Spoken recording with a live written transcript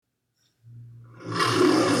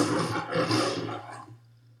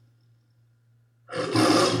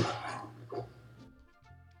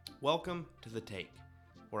Welcome to The Take,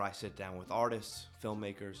 where I sit down with artists,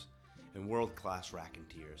 filmmakers, and world-class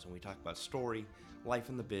racketeers, and we talk about story, life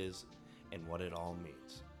in the biz, and what it all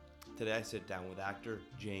means. Today I sit down with actor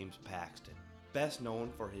James Paxton, best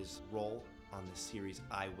known for his role on the series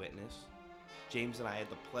Eyewitness. James and I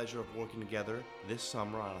had the pleasure of working together this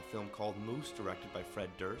summer on a film called Moose, directed by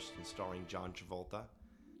Fred Durst and starring John Travolta.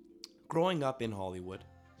 Growing up in Hollywood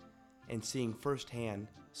and seeing firsthand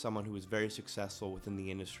someone who is very successful within the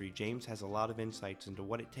industry, James has a lot of insights into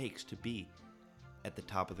what it takes to be at the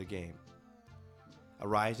top of the game. A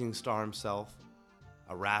rising star himself,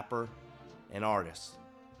 a rapper, an artist.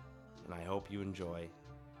 And I hope you enjoy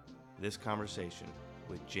this conversation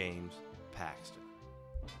with James Paxton.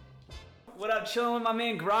 What up, chillin' with my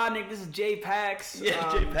man Grodnick? This is Jay Pax. Yeah,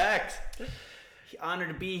 Jay Pax. Honored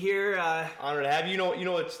to be here. Honored to have you. You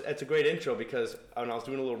know, it's a great intro because when I was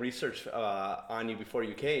doing a little research on you before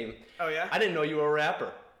you came. Oh yeah. I didn't know you were a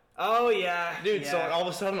rapper. Oh yeah, dude. Yeah. So all of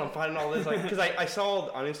a sudden I'm finding all this because I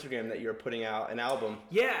saw on Instagram that you're putting out an album.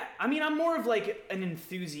 Yeah, I mean I'm more of like an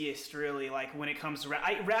enthusiast really. Like when it comes to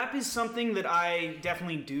rap, rap is something that I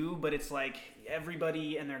definitely do, but it's like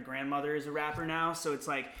everybody and their grandmother is a rapper now, so it's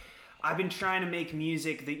like I've been trying to make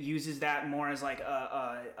music that uses that more as like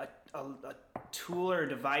a tool or a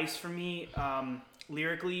device for me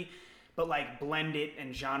lyrically, but like blend it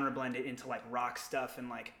and genre blend it into like rock stuff and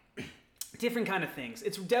like different kind of things.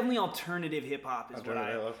 It's definitely alternative hip hop is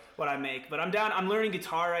what I make. But I'm down. I'm learning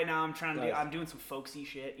guitar right now. I'm trying to I'm doing some folksy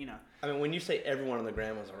shit. You know. I mean, when you say everyone and their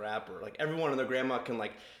grandma's a rapper, like everyone and their grandma can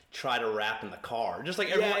like try to rap in the car, just like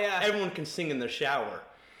everyone can sing in their shower.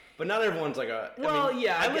 But not everyone's like a...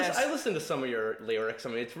 I listen to some of your lyrics. I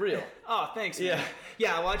mean, it's real. Oh, thanks, man. Yeah.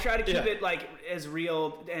 Yeah, well, I try to keep it, like, as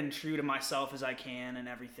real and true to myself as I can and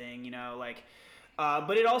everything, you know, like...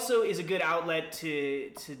 but it also is a good outlet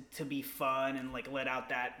to be fun and, like, let out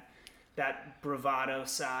that bravado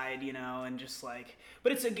side, you know, and just, like...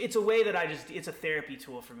 But it's a way that it's a therapy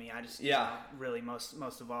tool for me. I just, you know, really, most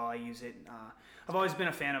of all, I use it. I've always been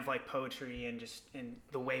a fan of, like, poetry and just in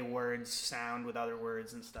the way words sound with other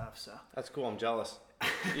words and stuff, so... That's cool. I'm jealous.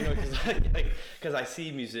 You know, because I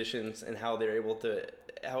see musicians and how they're able to...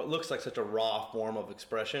 How it looks like such a raw form of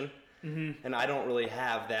expression. Mm-hmm. And I don't really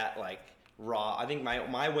have that, like, raw... I think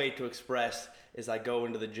my way to express is I go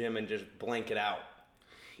into the gym and just blank it out.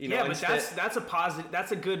 You know, but that's a positive.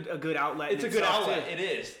 That's a good outlet. It's a good outlet. It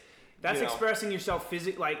is. That's expressing yourself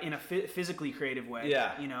in a physically creative way.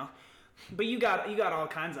 Yeah. You know, but you got all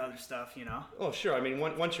kinds of other stuff. You know. Oh sure. I mean,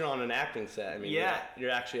 once you're on an acting set, I mean, you're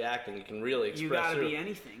actually acting. You can really express. You got to be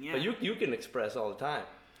anything. Yeah. But you can express all the time.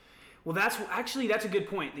 Well, that's a good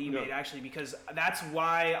point that you made actually, because that's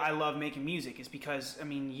why I love making music. Is because I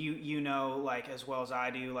mean you know, like as well as I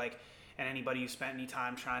do, like. And anybody who spent any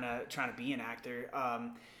time trying to be an actor,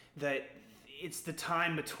 that it's the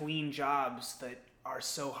time between jobs that are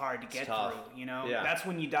so hard to get through. You know, that's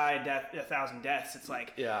when you die a 1,000 deaths. It's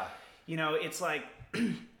like, you know, it's like,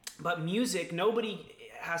 but music, nobody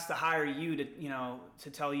has to hire you to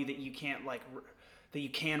tell you that you can't that you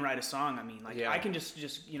can write a song. I mean, I can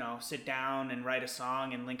just you know sit down and write a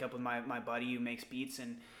song and link up with my buddy who makes beats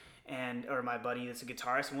or my buddy that's a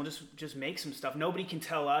guitarist, and we'll just make some stuff. Nobody can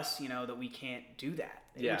tell us, you know, that we can't do that,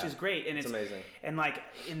 which is great. And it's amazing. And like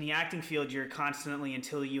in the acting field, you're constantly,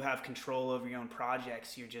 until you have control over your own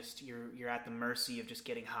projects, you're at the mercy of just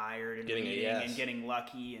getting hired and and getting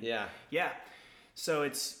lucky. And So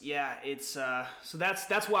so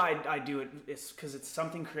that's why I do it. It's because it's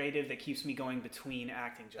something creative that keeps me going between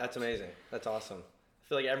acting jobs. That's amazing. That's awesome.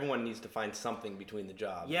 I feel like everyone needs to find something between the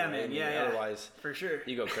jobs. Yeah, right? man. Yeah. Otherwise, for sure,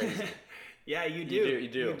 you go crazy. Yeah, you do.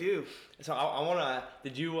 You do. So I want to.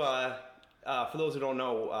 Did you? For those who don't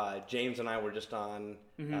know, James and I were just on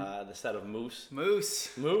the set of Moose. Moose.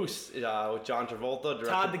 With John Travolta.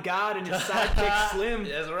 Todd the God and his sidekick Slim.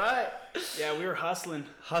 That's right. Yeah, we were hustling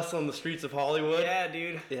the streets of Hollywood. Yeah,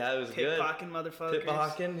 dude. Yeah, it was good. Pickpocketing motherfuckers.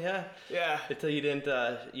 Pickpocketing, yeah. Yeah. Until you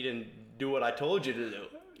didn't do what I told you to do.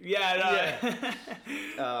 Yeah.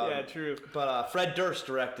 Yeah, true. But Fred Durst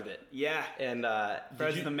directed it. Yeah. And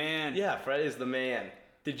Fred's the man. Yeah, Fred is the man.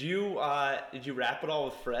 Did you rap it all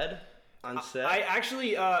with Fred on set? I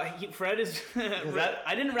actually Fred is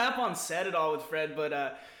I didn't rap on set at all with Fred,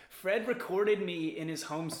 but Fred recorded me in his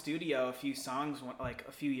home studio a few songs like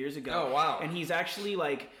a few years ago. Oh wow. And he's actually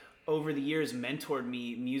like over the years mentored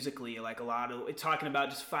me musically, like a lot of talking about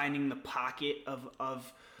just finding the pocket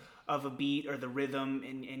of a beat or the rhythm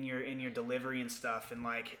in your delivery and stuff, and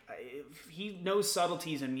like he knows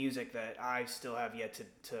subtleties in music that I still have yet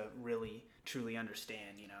to really truly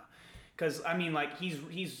understand, you know, because I mean like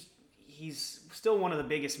he's he's still one of the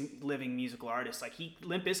biggest living musical artists. Like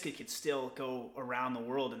Limp Bizkit could still go around the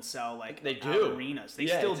world and sell like they do arenas. They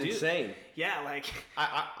still do. Insane. Yeah, like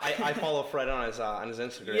I follow Fred on his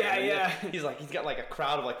Instagram. Yeah. He's got like a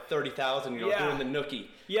crowd of like 30,000, doing the nookie.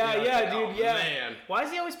 Yeah, dude. Oh, yeah. Man. Why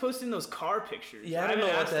is he always posting those car pictures? Yeah, I don't know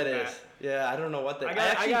what that is. Yeah, I don't know what that is.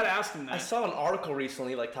 I gotta ask him that. I saw an article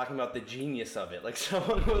recently, like, talking about the genius of it. Like,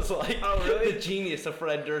 someone was like, oh, really? The genius of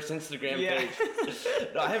Fred Durst's Instagram page.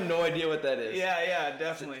 No, I have no idea what that is. Yeah,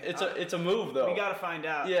 definitely. It's a move, though. We gotta find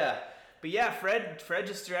out. Yeah. But yeah, Fred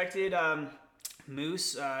just directed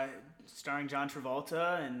Moose, starring John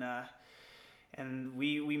Travolta, and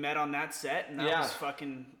we met on that set, and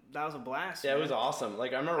that was a blast. Yeah, man. It was awesome.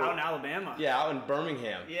 Like, I remember out in Alabama. Yeah, out in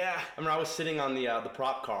Birmingham. Yeah. I remember I was sitting on the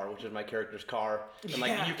prop car, which is my character's car, and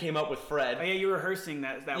like you came up with Fred. Oh yeah, you were rehearsing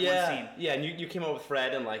that one scene. Yeah, and you came up with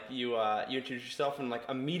Fred, and like you introduced yourself, and like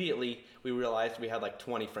immediately we realized we had like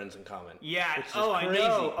 20 friends in common. Yeah. Which is crazy. I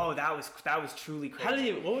know. Oh, that was truly crazy. How did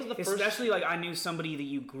you? What was the first? Especially like I knew somebody that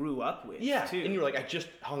you grew up with. Yeah. Too. And you were like, I just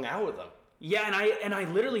hung out with them. Yeah, and I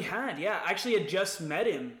literally had. Yeah, I actually had just met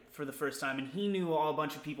him for the first time, and he knew a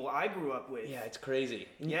bunch of people I grew up with. Yeah, it's crazy.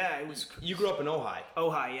 Yeah, it was. You grew up in Ojai.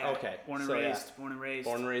 Ojai, yeah. Okay. Born and raised. Born and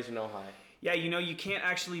raised in Ojai. Yeah, you can't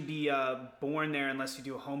actually be born there unless you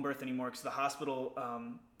do a home birth anymore, because the hospital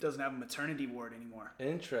doesn't have a maternity ward anymore.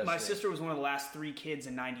 Interesting. My sister was one of the last 3 kids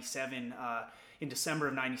in '97. In December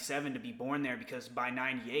of '97 to be born there, because by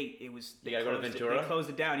 '98 it was they gotta go to Ventura. They closed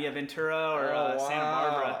it down. Yeah, Ventura or Santa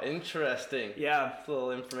Barbara. Interesting. Yeah, that's a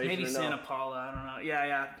little information. Maybe to Santa Paula. I don't know.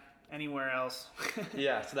 Yeah. Anywhere else.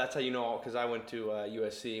 Yeah, so that's how you know, because I went to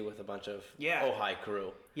USC with a bunch of Ojai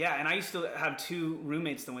crew. Yeah, and I used to have 2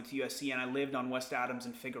 roommates that went to USC, and I lived on West Adams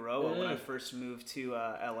and Figueroa when I first moved to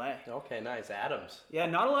LA. Okay, nice. Adams. Yeah,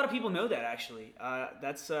 not a lot of people know that actually.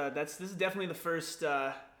 This is definitely the first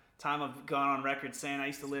time I've gone on record saying I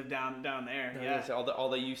used to live down there. Yeah.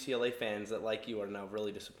 All the UCLA fans that like you are now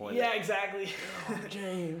really disappointed. Yeah, exactly. Oh,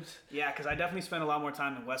 James. Yeah, because I definitely spend a lot more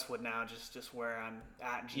time in Westwood now, just where I'm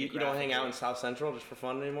at. You don't hang out in South Central just for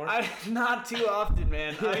fun anymore? Not too often,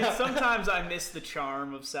 man. I mean, sometimes I miss the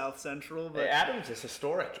charm of South Central, but Adams is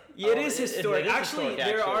historic. Yeah, it is historic. It is actually,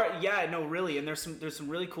 historic, there are. Yeah, no, really, and there's some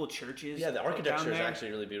really cool churches. Yeah, the architecture is there.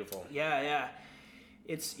 actually really beautiful. Yeah.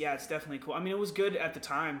 It's definitely cool. I mean, it was good at the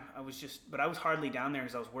time. But I was hardly down there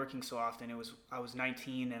because I was working so often. I was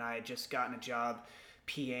 19 and I had just gotten a job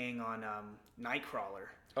PAing on Nightcrawler.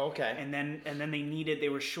 Okay. And then they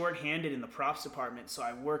were shorthanded in the props department, so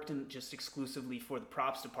I worked just exclusively for the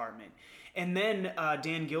props department. And then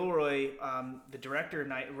Dan Gilroy, the writer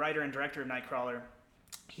and director of Nightcrawler,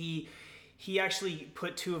 he actually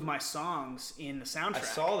put 2 of my songs in the soundtrack. I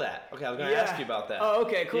saw that. Okay, I was going to ask you about that. Oh,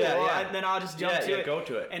 okay, cool. Yeah, well, then I'll just jump to it. Yeah, go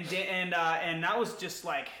to it. And that was just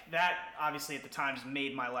like that. Obviously, at the time, just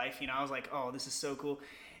made my life. I was like, oh, this is so cool.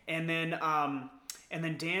 And then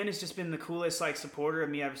Dan has just been the coolest supporter of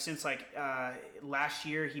me ever since. Last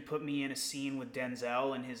year, he put me in a scene with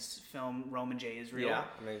Denzel in his film Roman J. Israel. Yeah,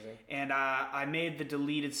 amazing. And I made the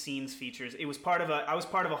deleted scenes features. I was part of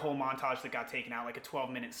a whole montage that got taken out, like a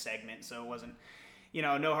 12-minute segment. So it wasn't,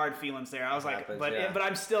 no hard feelings there. I was but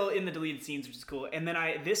I'm still in the deleted scenes, which is cool. And then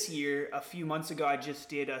this year, a few months ago, I just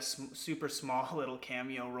did a super small little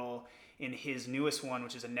cameo role in his newest one,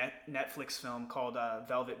 which is a Netflix film called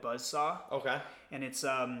Velvet Buzzsaw. Okay. And it's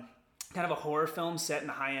kind of a horror film set in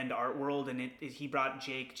the high-end art world, and he brought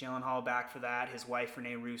Jake Gyllenhaal back for that, his wife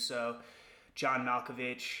Renee Russo, John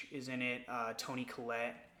Malkovich is in it, Toni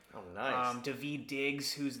Collette. Oh, nice. Daveed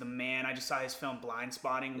Diggs, who's the man. I just saw his film Blind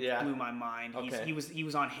Spotting, blew my mind. Okay. He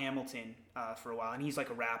was on Hamilton for a while, and he's like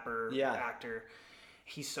a rapper, actor.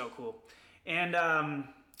 He's so cool. And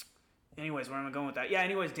anyways, where am I going with that? Yeah,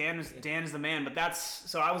 anyways, Dan is the man. But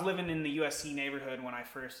so I was living in the USC neighborhood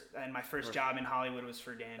and my first job in Hollywood was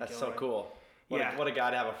for Dan That's Gilroy. so cool. What a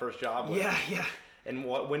guy to have a first job with. Yeah. And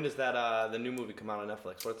when does the new movie come out on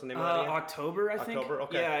Netflix? What's the name of that again? October, I think. October,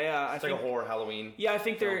 okay. Yeah. It's like a horror Halloween. Yeah, I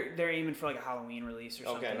think they're aiming for like a Halloween release or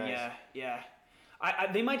something. Okay, nice. Yeah.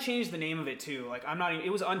 They might change the name of it too. Like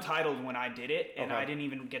it was untitled when I did it, and I didn't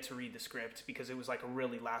even get to read the script because it was like a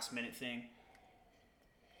really last minute thing.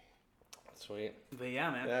 Sweet. But yeah,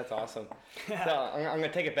 man. That's awesome. So I'm going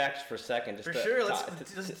to take it back just for a second.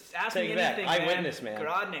 Let's ask me anything, man. Eyewitness, man.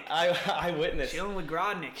 Grodnik. Eyewitness. Chilling with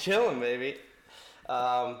Grodnik. Chilling, baby.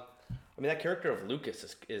 I mean, that character of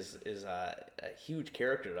Lucas is a huge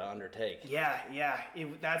character to undertake. Yeah.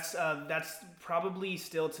 That's probably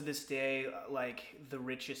still to this day like the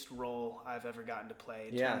richest role I've ever gotten to play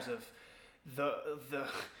in terms of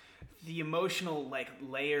the emotional like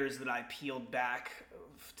layers that I peeled back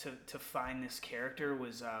to find this character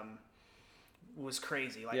was was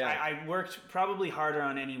crazy. Like Yeah. I worked probably harder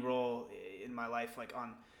on any role in my life, like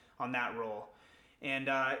on that role. And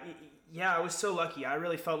yeah, I was so lucky. I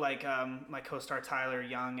really felt like my co-star Tyler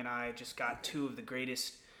Young and I just got two of the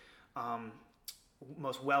greatest,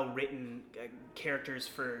 most well-written characters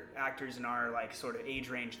for actors in our like sort of age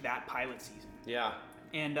range that pilot season. Yeah.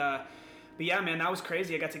 And but yeah, man, that was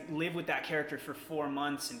crazy. I got to live with that character for 4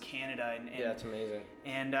 months in Canada, and Yeah, it's amazing.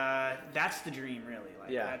 And that's the dream, really. Like,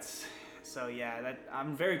 Yeah. That's so. Yeah, that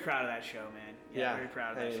I'm very proud of that show, man. Yeah, very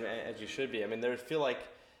proud of that show. as you should be. I mean, there feel like,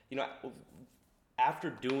 you know, after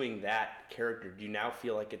doing that character, do you now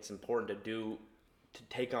feel like it's important to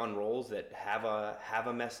take on roles that have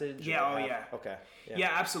a message? Yeah. or Yeah. Okay.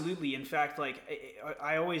 Yeah, absolutely. In fact, like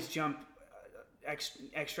I always jump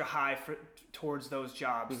extra high towards those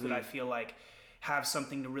jobs that I feel like have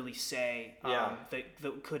something to really say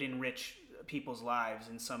that could enrich people's lives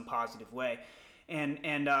in some positive way.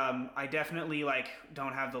 And I definitely like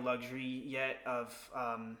don't have the luxury yet of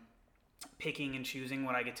picking and choosing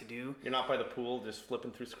what I get to do. You're not by the pool just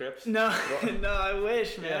flipping through scripts? No, no, I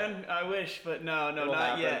wish, man. I wish, but no, It'll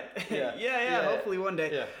not happen. yet. Yeah. yeah, hopefully one day.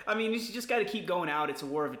 Yeah. I mean, you just got to keep going out. It's a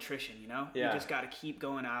war of attrition, you know? Yeah. You just got to keep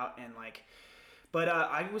going out and like, but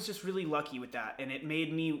I was just really lucky with that. And it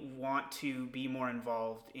made me want to be more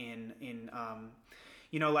involved in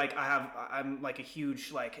you know, like I'm like a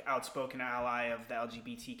huge, like outspoken ally of the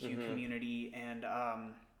LGBTQ community, and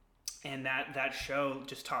that show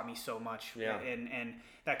just taught me so much. Yeah. And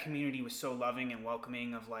that community was so loving and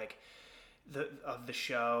welcoming of like the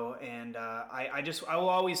show, and I will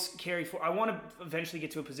always carry for. I want to eventually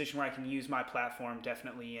get to a position where I can use my platform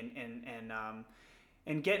definitely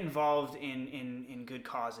and get involved in good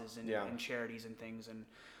causes and charities and things, and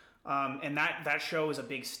that show was a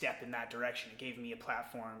big step in that direction. It gave me a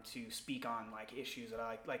platform to speak on like issues that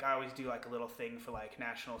I like. I always do like a little thing for like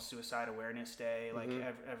National Suicide Awareness Day, like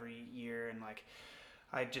every year, and like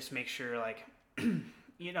I just make sure like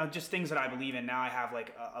you know, just things that I believe in. Now I have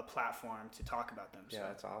like a platform to talk about them. So. Yeah,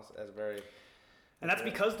 that's awesome. That's very. And that's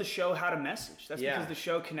because the show had a message. That's Yeah. because the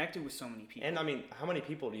show connected with so many people. And I mean, how many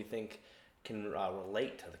people do you think can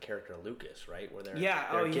relate to the character Lucas, right? Where they're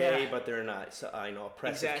Yeah, gay, yeah. but they're in a you know,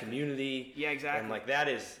 oppressive Exactly. community. Yeah, exactly. And like that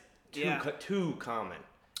is too common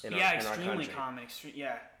in our extremely country. common.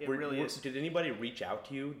 It really is. Did anybody reach out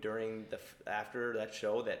to you during after that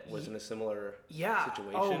show that was in a similar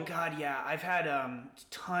situation? Oh God, yeah. I've had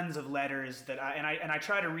tons of letters that I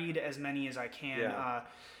try to read as many as I can.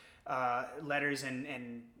 Yeah. Letters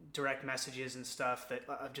and direct messages and stuff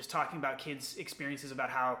that just talking about kids' experiences about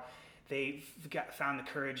how they found the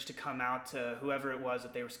courage to come out to whoever it was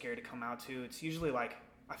that they were scared to come out to. It's usually like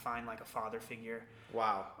I find like a father figure.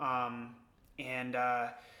 Wow.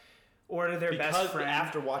 Or to their best friend.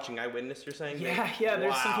 After watching Eyewitness, you're saying? Yeah.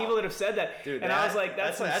 There's some people that have said that, dude, and I was like,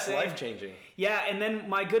 that's life changing. Yeah, and then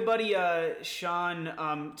my good buddy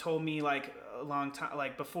Sean told me like a long time,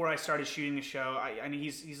 like before I started shooting the show. I mean,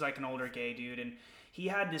 he's like an older gay dude, and he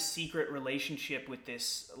had this secret relationship with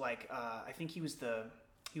this like I think he was the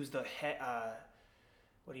head,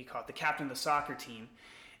 what do you call it? The captain of the soccer team.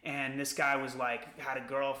 And this guy was like, had a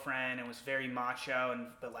girlfriend and was very macho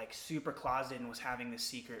but like super closeted and was having this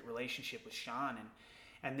secret relationship with Sean.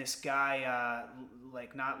 And this guy,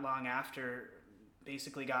 like not long after,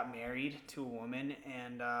 basically got married to a woman,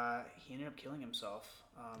 and he ended up killing himself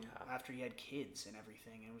after he had kids and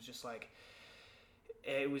everything. And it was just like,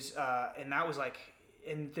 it was, and that was like,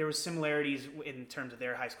 and there was similarities in terms of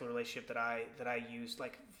their high school relationship that I used,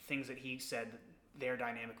 like things that he said that their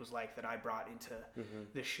dynamic was like that I brought into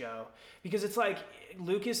the show, because it's like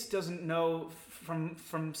Lucas doesn't know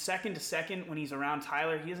from second to second when he's around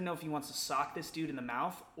Tyler, he doesn't know if he wants to sock this dude in the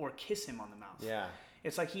mouth or kiss him on the mouth. Yeah.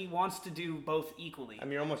 It's like he wants to do both equally. I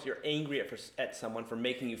mean, you're angry at someone for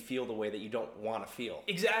making you feel the way that you don't want to feel.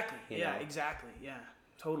 Exactly. You know? Exactly. Yeah,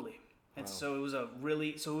 totally. And Wow. so it was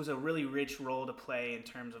a really rich role to play in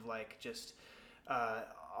terms of like just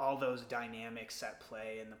all those dynamics at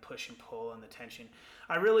play and the push and pull and the tension.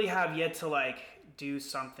 I really have yet to like do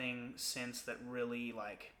something since that really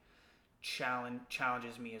like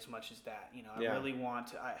challenges me as much as that. You know, I really want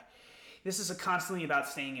to. This is constantly about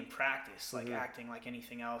staying in practice, like acting like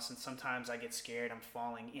anything else. And sometimes I get scared I'm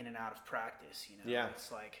falling in and out of practice. You know, Yeah.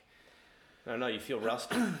 It's like. No, you feel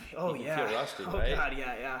rusty. Oh, you yeah. feel rusty, Oh, right? God,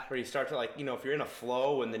 yeah. Where you start to like, you know, if you're in a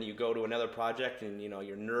flow and then you go to another project and, you know,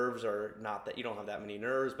 your nerves are not that, you don't have that many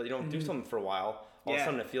nerves, but you don't do something for a while, all of a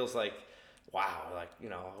sudden it feels like, wow, like, you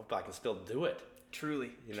know, I hope I can still do it. Truly.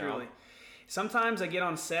 know? Sometimes I get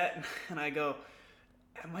on set and I go,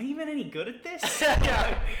 am I even any good at this?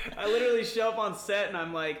 I literally show up on set and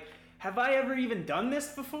I'm like, have I ever even done this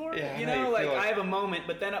before? Yeah, you I know, know, you like feel like- I have a moment,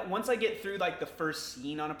 but then once I get through like the first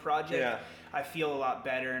scene on a project, Yeah. I feel a lot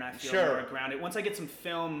better and I feel Sure. more grounded. Once I get some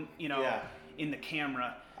film, you know, Yeah. in the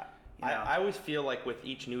camera, you know. I always feel like with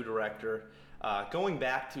each new director, going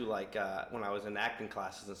back to like when I was in acting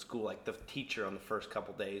classes in school, like the teacher on the first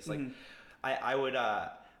couple days, like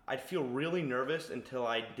I'd feel really nervous until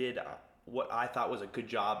I did what I thought was a good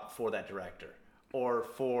job for that director or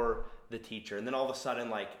for the teacher, and then all of a sudden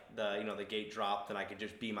like the gate dropped and I could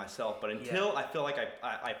just be myself. But until I feel like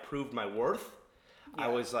I proved my worth, I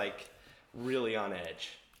was like really on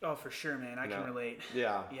edge. Oh, for sure, man. I can relate.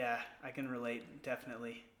 Yeah. Yeah, I can relate,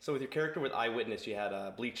 definitely. So with your character with Eyewitness, you had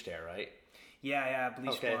bleached hair, right? Yeah,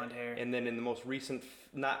 bleached blonde hair. And then in the most recent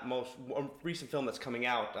film that's coming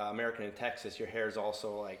out, American in Texas, your hair is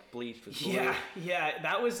also like bleached with blue. Yeah,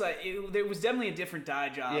 that was like there was definitely a different dye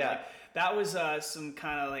job. Yeah. Like, that was some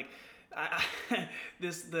kind of like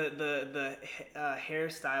the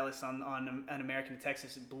hairstylist on An American in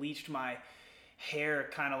Texas bleached my hair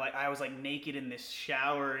kind of like I was like naked in this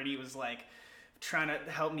shower and he was like trying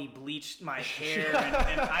to help me bleach my hair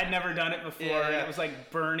and I'd never done it before and it was like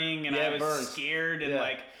burning and I was scared and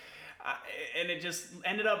like and it just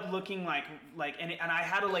ended up looking like and I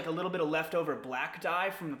had a little bit of leftover black dye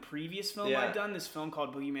from the previous film I'd done, this film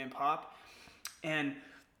called Boogeyman Pop, and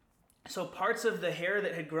so parts of the hair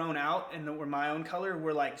that had grown out and that were my own color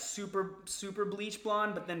were like super bleach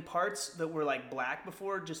blonde, but then parts that were like black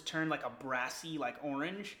before just turned like a brassy like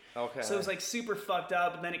orange. Okay. So it was like super fucked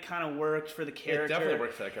up, and then it kind of worked for the character. It definitely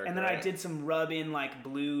worked for the character. And then I did some rub in like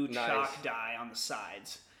blue chalk dye on the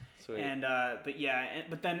sides. Sweet. And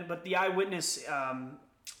but the Eyewitness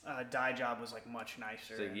dye job was like much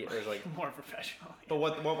nicer. So it was like more professional. But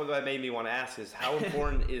what made me want to ask is how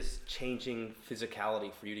important is changing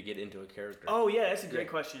physicality for you to get into a character? Oh yeah, that's a great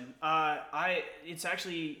question. It's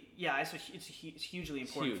actually it's hugely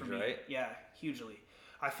important for me. Right? Yeah, hugely.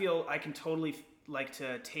 I feel I can totally like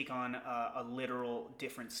to take on a literal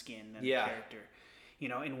different skin than the character. You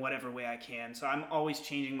know, in whatever way I can. So I'm always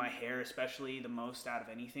changing my hair, especially the most out of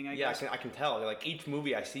anything, I guess. Yeah, I can tell. Like each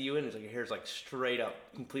movie I see you in, it's like your hair's like straight up,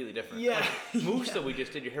 completely different. Yeah. Like, moves that we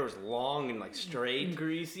just did, your hair was long and like straight, and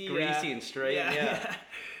greasy and straight.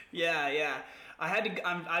 Yeah.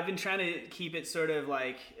 I've been trying to keep it sort of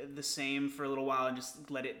like the same for a little while and just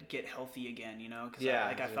let it get healthy again, you know? Cause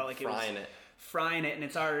I felt like frying it and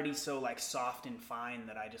it's already so like soft and fine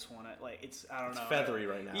that I just want to like I don't know. It's feathery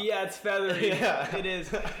right now. Yeah, it's feathery. Yeah, it is.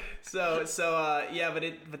 But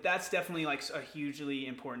that's definitely like a hugely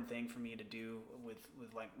important thing for me to do with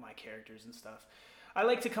like my characters and stuff. I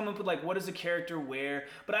like to come up with like what does a character wear,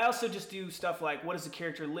 but I also just do stuff like what does the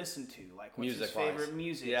character listen to, like what's his favorite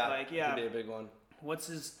music, that could be a big one.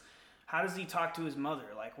 How does he talk to his mother,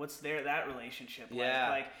 like what's that relationship like?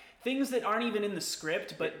 Like things that aren't even in the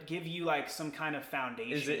script but give you like some kind of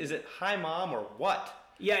foundation. Is it hi mom or what?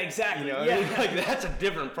 Yeah, exactly. You know, yeah. Like that's a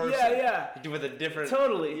different person. Yeah. With a different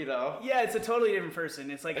totally. You know. Yeah, it's a totally different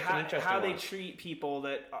person. It's like how they one. treat people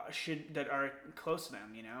that are close to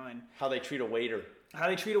them, you know, and how they treat a waiter. How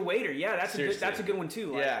they treat a waiter, yeah, that's a good one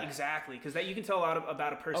too. Like, yeah, exactly, because you can tell a lot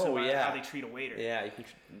about a person by how they treat a waiter. Yeah, you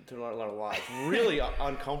can learn a lot. It's really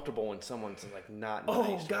uncomfortable when someone's like not nice.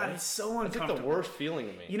 Oh God, right? it's so uncomfortable. It's like the worst feeling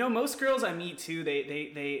to me. You know, most girls I meet too,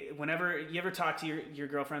 they whenever you ever talk to your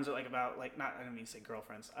girlfriends like about like not I don't mean to say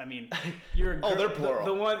girlfriends. I mean your they're plural.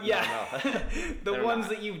 The one No. the ones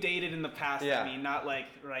that you've dated in the past. Yeah. I mean, not like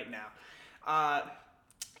right now.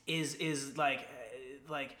 Is like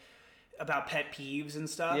about pet peeves and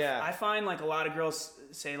stuff. Yeah. I find like a lot of girls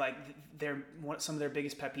say like some of their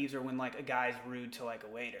biggest pet peeves are when like a guy's rude to like a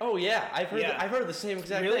waiter. Oh yeah, I've heard the same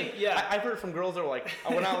exact thing. Yeah, I've heard from girls that were like,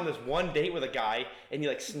 I went out on this one date with a guy and he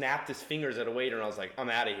like snapped his fingers at a waiter and I was like,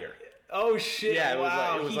 I'm out of here. Oh shit! Yeah,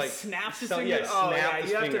 it was like snaps his fingers.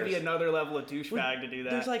 You have to be another level of douchebag to do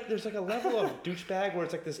that. There's like a level of douchebag where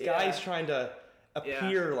it's like this guy's trying to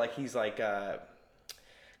appear like he's like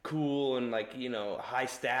cool and like, you know, high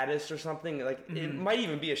status or something. Like it might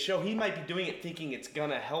even be a show. He might be doing it thinking it's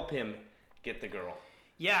gonna help him get the girl.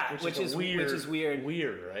 Yeah, which is weird.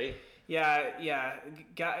 Weird, right? Yeah.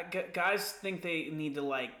 Guys think they need to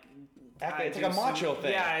like. It's like a macho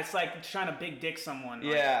thing. Yeah, it's like trying to big dick someone.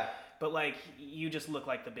 Yeah. But like you just look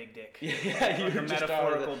like the big dick. Yeah, you're a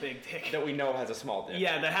metaphorical big dick that we know has a small dick.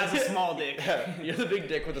 Yeah, that has a small dick. Yeah, you're the big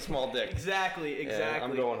dick with a small dick. Exactly. Yeah,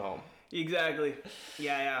 I'm going home. Exactly.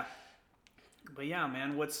 Yeah. But yeah,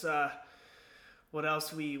 man, what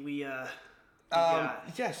else we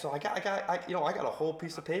Yeah, so I got a whole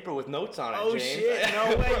piece of paper with notes on it. Oh James. shit!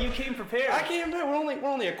 No way, you came prepared. I came prepared. We're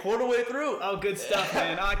only a quarter way through. Oh, good stuff,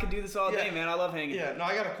 man. I could do this all day, man. I love hanging. Yeah. No,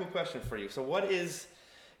 I got a cool question for you. So, what is,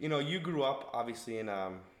 you grew up obviously in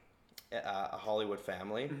a Hollywood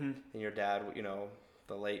family, and your dad,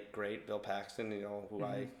 the late great Bill Paxton, who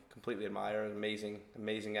I completely admire, an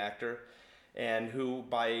amazing actor, and who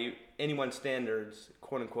by anyone's standards,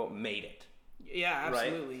 quote unquote, made it. Yeah,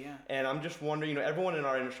 absolutely, right? Yeah. And I'm just wondering, everyone in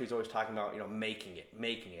our industry is always talking about, making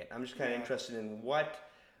it. I'm just kind of interested in what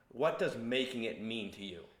does making it mean to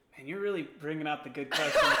you? Man, you're really bringing out the good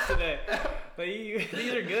questions today. But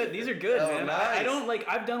these are good. These are good, man. Nice. I don't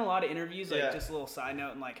I've done a lot of interviews, just a little side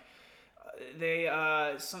note, and they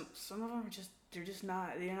some of them are they're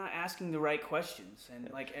not asking the right questions, and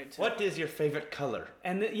what is your favorite color?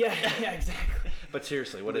 And yeah, exactly. But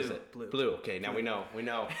seriously, what is it? Blue. Okay, now we know.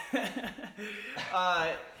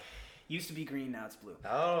 Used to be green, now it's blue.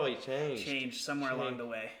 Oh, you changed. Changed somewhere along the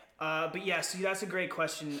way. But yeah, so that's a great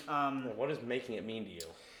question. What does making it mean to you?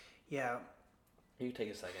 Yeah. You take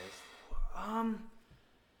a second.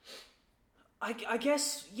 I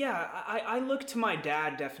guess, yeah, I look to my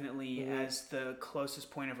dad definitely as the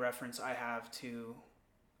closest point of reference I have to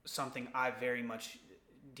something I very much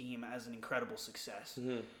deem as an incredible success.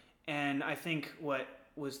 And I think what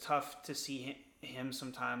was tough to see him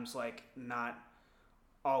sometimes not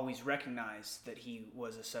always recognize that he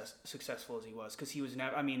was as successful as he was, because he was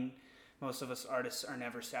never, most of us artists are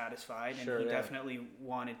never satisfied, and he definitely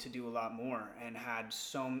wanted to do a lot more and had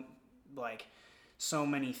so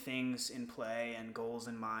many things in play and goals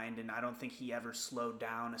in mind, and I don't think he ever slowed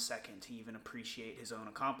down a second to even appreciate his own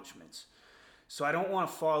accomplishments. So I don't want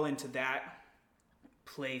to fall into that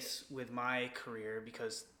place with my career,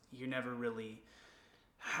 because you're never really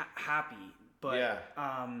happy. But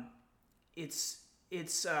it's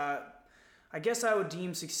I guess I would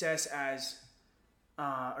deem success as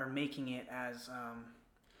or making it as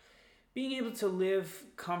being able to live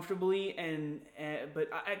comfortably, but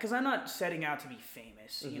because I'm not setting out to be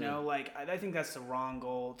famous, I think that's the wrong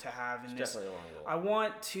goal to have in this. Definitely the wrong goal. I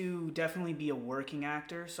want to definitely be a working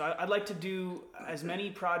actor, so I'd like to do as many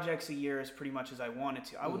projects a year as pretty much as I wanted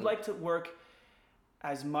to. I would like to work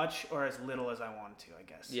as much or as little as I wanted to, I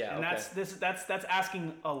guess. Yeah, and okay. that's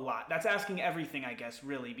asking a lot. That's asking everything, I guess,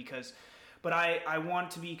 really, but I want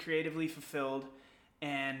to be creatively fulfilled.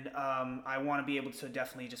 And I want to be able to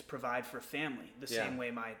definitely just provide for a family the same way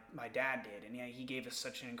my dad did. And he gave us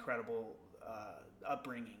such an incredible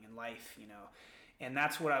upbringing and life, And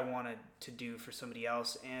that's what I wanted to do for somebody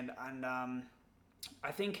else. And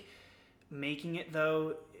I think making it,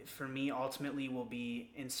 though, for me, ultimately will be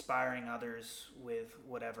inspiring others with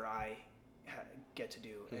whatever I get to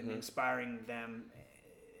do. And inspiring them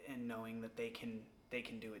and knowing that they can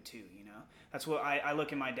do it too, That's what I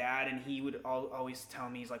look at my dad, and he would always tell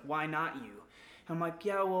me, he's like, why not you? And I'm like,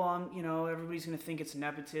 yeah, well, everybody's going to think it's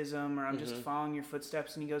nepotism, or I'm just following your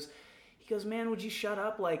footsteps. And he goes, man, would you shut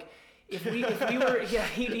up? If we were,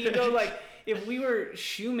 he'd go if we were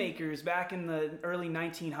shoemakers back in the early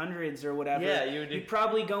 1900s or whatever, you'd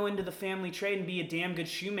probably go into the family trade and be a damn good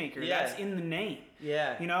shoemaker. Yeah. That's in the name.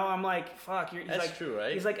 Yeah. I'm like, fuck. That's true,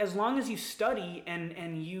 right? He's like, as long as you study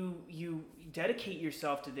and you dedicate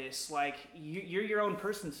yourself to this, you're your own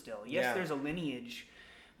person still. Yes, there's a lineage,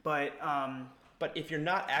 but if you're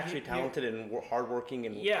not actually talented and hardworking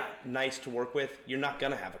and nice to work with, you're not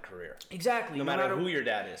gonna have a career. Exactly. No matter who your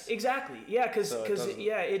dad is. Exactly. Yeah, because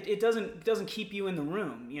it doesn't keep you in the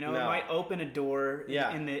room. It might open a door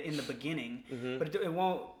in the beginning, but it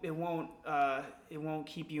won't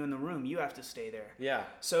keep you in the room. You have to stay there. Yeah.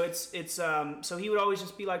 So it's so he would always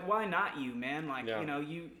just be like, why not you, man?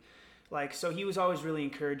 So he was always really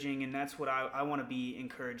encouraging, and that's what I want to be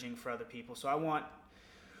encouraging for other people. So I want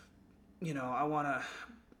to, I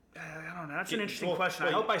don't know. That's an interesting question.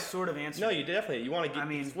 I hope I sort of answered. No, you definitely. You want to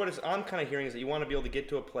get, what I'm kind of hearing is that you want to be able to get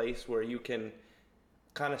to a place where you can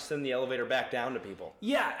kind of send the elevator back down to people.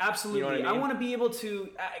 Yeah, absolutely. You know what I mean? I want to be able to,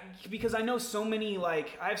 because I know so many, I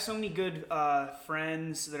have so many good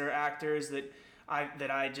friends that are actors that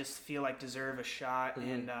I just feel like deserve a shot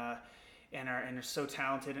and are so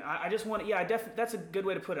talented. And I just want to, that's a good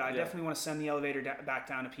way to put it. I definitely want to send the elevator back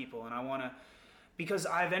down to people, and I want to, because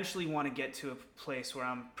I eventually want to get to a place where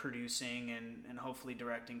I'm producing and hopefully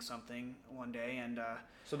directing something one day, and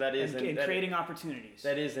so that is and creating opportunities.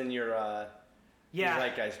 That is in your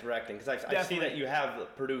Zeitgeist directing, because I see that you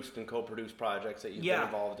have produced and co-produced projects that you've been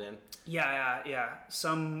involved in. Yeah.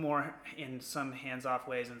 Some more in some hands-off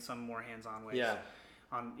ways and some more hands-on ways. Yeah.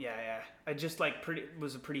 Yeah. I just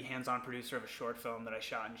was a pretty hands-on producer of a short film that I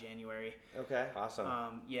shot in January. Okay,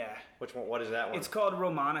 awesome. Yeah. Which one? What is that one? It's called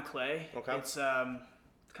Romana Clay. Okay. It's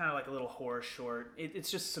kind of like a little horror short. It's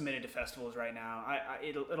just submitted to festivals right now.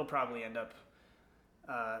 It'll probably end up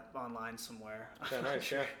online somewhere. Okay, nice,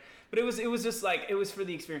 sure. yeah. But it was just like, it was for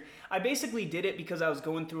the experience. I basically did it because I was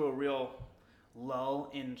going through a real lull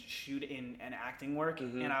in and acting work,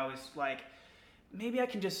 and I was like, maybe I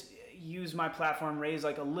can just use my platform, raise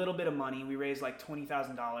like a little bit of money. We raised like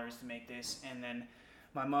 $20,000 to make this, and then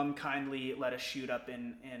my mom kindly let us shoot up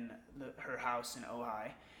in her house in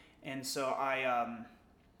Ojai, and so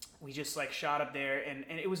we just like shot up there, and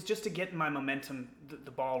it was just to get my momentum,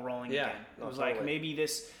 the ball rolling again. It was like, maybe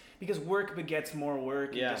this, because work begets more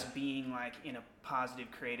work, and just being like in a positive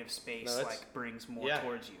creative space like brings more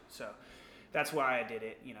towards you. So that's why I did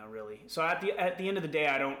it, really. So at the end of the day,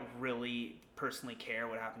 I don't really personally care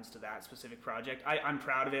what happens to that specific project. I'm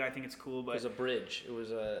proud of it. I think it's cool, but it was a bridge. It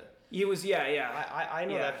was yeah. I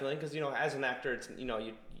know that feeling, because as an actor, it's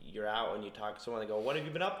you're out and you talk to someone, they go, "What have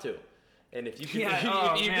you been up to?" And if you can,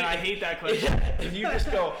 I hate that question. If you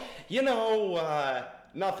just go,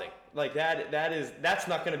 nothing. Like that's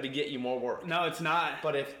not going to get you more work. No, it's not.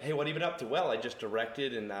 But hey, what have you been up to? Well, I just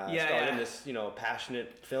directed and starred in this,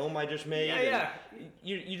 passionate film I just made. Yeah.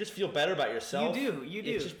 You just feel better about yourself. You do.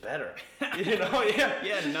 It's just better.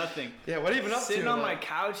 Yeah, nothing. Yeah, what have you been up to? Sitting on my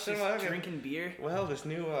couch, just drinking beer. Well, this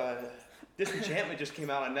new Disenchantment just came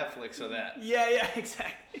out on Netflix, so that. Yeah,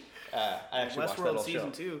 exactly. I actually watched that whole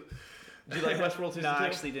season show. 2. Did you like Westworld season 2? No, I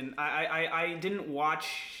actually didn't. I didn't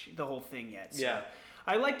watch the whole thing yet. So. Yeah.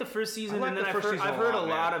 I liked the first season, and then I've heard a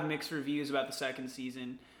lot of mixed reviews about the second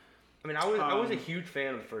season. I mean, I was a huge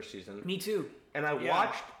fan of the first season. Me too. And I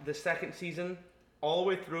watched the second season all the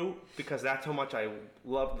way through because that's how much I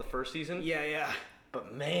loved the first season. Yeah.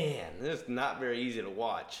 But man, it's not very easy to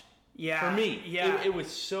watch. Yeah. For me. Yeah. It was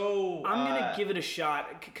so... I'm going to give it a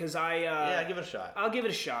shot because yeah, give it a shot. I'll give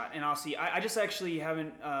it a shot and I'll see. I just actually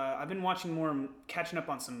haven't... I've been watching catching up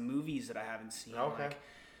on some movies that I haven't seen. Okay.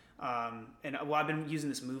 I've been using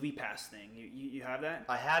this Movie Pass thing. You have that?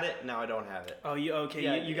 I had it, now I don't have it. Oh,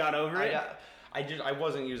 you got over it? I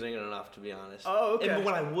wasn't using it enough, to be honest. Oh, okay. And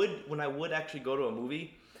when I would actually go to a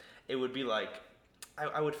movie, it would be like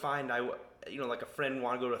I would find like a friend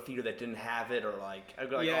want to go to a theater that didn't have it, or like I'd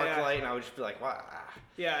go ArcLight, and I would just be like, wow.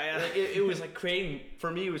 Yeah. It was like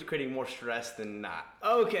it was creating more stress than not.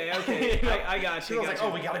 Okay. I got you. I was like,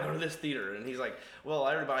 oh, we gotta go to this theater, and he's like, well,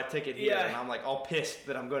 I already bought a ticket here, and I'm like all pissed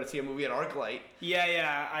that I'm going to see a movie at ArcLight.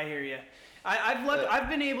 Yeah, I hear you. I've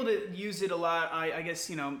been able to use it a lot. I guess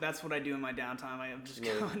that's what I do in my downtime. I'm just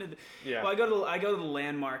going to well, I go to the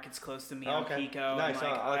Landmark. It's close to me on Pico. Nice. And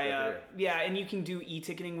I like that yeah, and you can do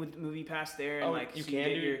e-ticketing with Movie Pass there. And you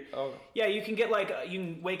can Yeah, you can get you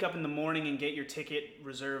can wake up in the morning and get your ticket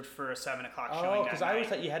reserved for a 7:00 showing. Oh, because I always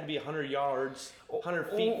thought you had to be 100 yards, 100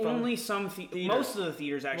 feet from. Only some most of the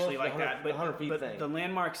theaters actually like that, but 100 feet thing. The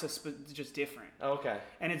Landmark's just different. Okay.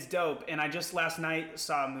 And it's dope. And I just last night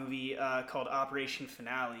saw a movie called Operation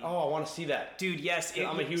Finale. Oh, I want to see that. Dude, yes.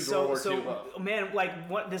 I'm a huge World War II buff. Man,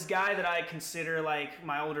 this guy that I consider like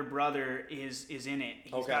my older brother is in it.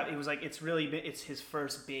 It's his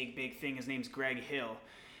first big thing. His name's Greg Hill.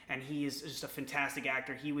 And he is just a fantastic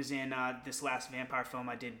actor. He was in this last vampire film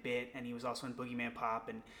I did, Bit, and he was also in Boogeyman Pop.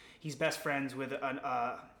 And he's best friends with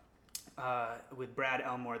Brad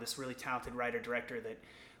Elmore, this really talented writer-director that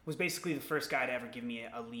was basically the first guy to ever give me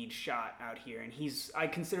a lead shot out here. And I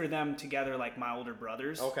consider them together like my older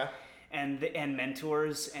brothers. Okay. And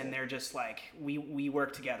mentors, and they're just like, we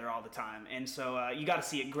work together all the time. And so you got to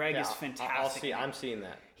see it. Greg is fantastic. I'm seeing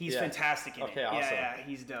that. He's fantastic in it. Okay, awesome. Yeah,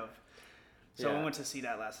 he's dope. So I went to see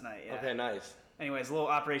that last night. Yeah. Okay, nice. Anyways, a little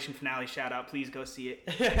Operation Finale shout out. Please go see it.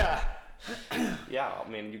 Yeah. Yeah, I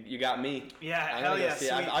mean, you got me. Yeah, hell yeah.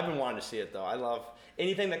 I've been wanting to see it, though. I love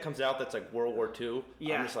anything that comes out that's like World War II.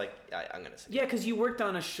 Yeah. I'm just like, I'm going to see it. Yeah, because you worked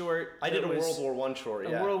on a short. I did a World War I short,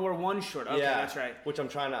 A World War I short. Okay, that's right. Which I'm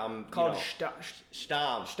trying to... called Stamm,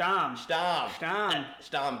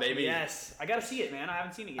 baby. Yes. I got to see it, man. I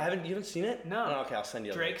haven't seen it yet. You haven't seen it? No. Oh, okay, I'll send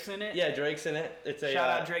you a link. Drake's in it? Yeah, Drake's in it. Shout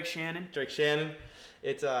out Drake Shannon. Drake Shannon.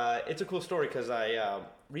 It's a cool story because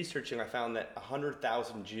researching, I found that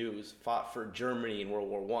 100,000 Jews fought for Germany in World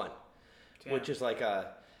War I, which is like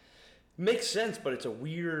makes sense, but it's a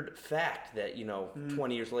weird fact that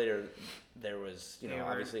 20 years later there was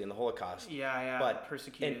obviously in the Holocaust. Yeah, but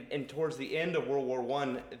persecuted. And towards the end of World War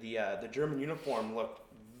I, the German uniform looked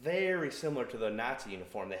very similar to the Nazi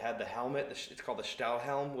uniform. They had the helmet. It's called the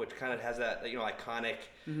Stahlhelm, which kind of has that iconic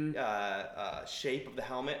shape of the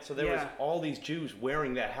helmet. So there was all these Jews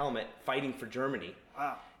wearing that helmet, fighting for Germany.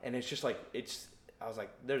 Wow. And it's just like I was like,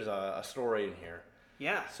 there's a story in here.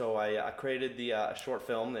 Yeah. So I created the short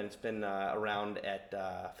film, and it's been around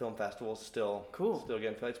at film festivals still. Cool. Still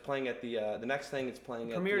getting played. It's playing at the next thing. It's playing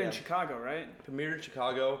Premiered at in Chicago, right? Premiered in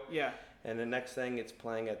Chicago. Yeah. And the next thing, it's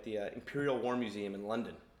playing at the Imperial War Museum in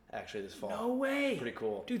London. Actually, this fall. No way. Pretty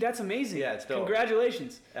cool. Dude, that's amazing. Yeah, it's dope.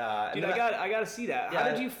 Congratulations. Dude, I got to see that. Yeah, How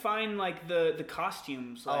did you find like the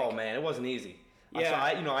costumes? Like, oh man, it wasn't easy.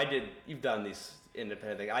 Yeah. So I did. You've done these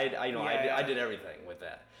independent things. I did everything with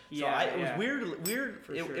that. So it was weird.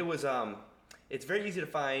 For sure. It was it's very easy to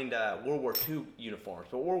find World War II uniforms,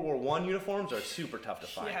 but World War I uniforms are super tough to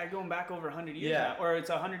find. Yeah, going back over 100 years Yeah. now. Or it's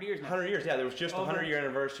 100 years now. 100 years, yeah. There was just the 100-year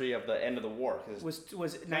anniversary of the end of the war. Was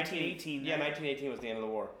 1918? Yeah, 1918 was the end of the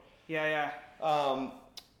war. Yeah.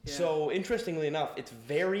 So interestingly enough, it's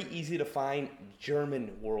very easy to find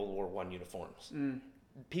German World War I uniforms.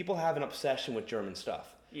 People have an obsession with German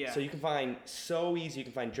stuff. Yeah. So you can find you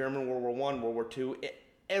can find German World War I, World War II,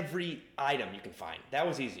 every item you can find. That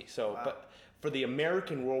was easy. So, Wow. but for the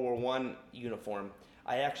American World War I uniform,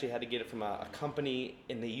 I actually had to get it from a company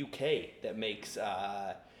in the UK that makes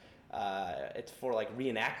it's for like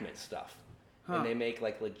reenactment stuff. Huh. And they make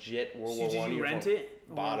like legit World So War I did you uniform. rent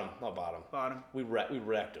it? Bottom. Bottom. We wrecked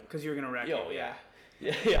them. Because you were going to wreck Yo, it.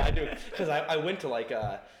 yeah. Yeah, I do. Because I went to like,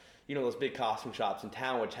 those big costume shops in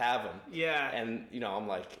town which have them. Yeah. And, I'm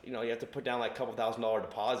like, you have to put down like a couple $1,000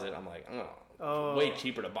 deposit. I'm like, Oh. way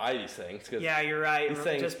cheaper to buy these things. Yeah, you're right. These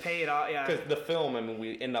things, just pay it all. Yeah. Because the film,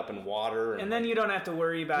 we end up in water. And then you don't have to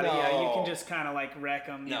worry about it. No. Yeah, you can just kind of like wreck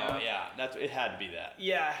them. Yeah, it had to be that.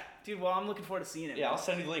 Yeah, dude. Well, I'm looking forward to seeing it. Yeah, man. I'll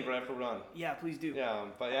send you the link right after we're done. Yeah, please do. Yeah,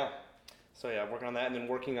 but yeah. So yeah, working on that and then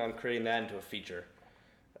working on creating that into a feature.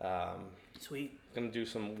 Sweet. Going to do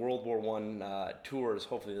some World War I tours,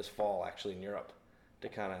 hopefully this fall, actually in Europe, to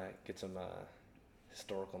kind of get some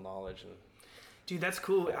historical knowledge. And Dude, that's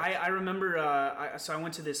cool. I remember. I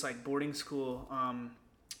went to this like boarding school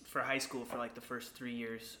for high school for like the first 3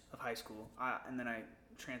 years of high school, and then I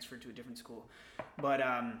transferred to a different school. But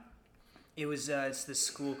it's this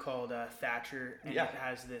school called Thatcher, and it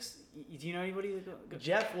has this. Do you know anybody?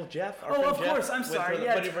 Jeff. Our Oh, friend of Jeff course. I'm sorry.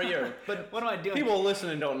 Yeah. for a year. But what am I doing? People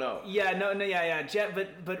listening don't know. Yeah. No. Yeah. Jeff.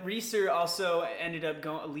 But Reeser also ended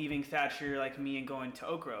up leaving Thatcher like me and going to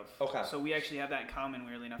Oak Grove. Okay. So we actually have that in common,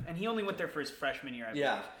 weirdly enough. And he only went there for his freshman year, I believe.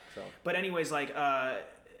 Yeah. So. But anyways, like,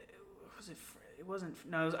 was it? It wasn't.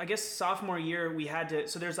 No. It was, I guess sophomore year we had to.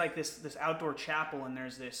 So there's like this outdoor chapel, and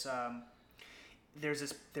there's this.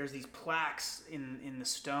 There's these plaques in the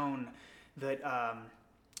stone that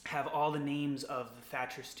have all the names of the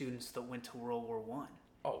Thatcher students that went to World War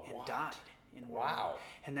I and died in World War.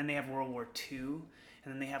 And then they have World War II, and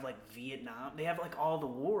then they have like Vietnam. They have like all the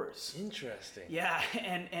wars. Interesting. Yeah,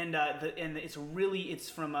 and it's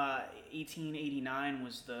from 1889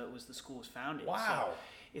 was the school was founded. Wow. So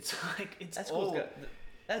it's like That's old. cool.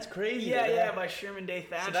 That's crazy. Yeah, by Sherman Day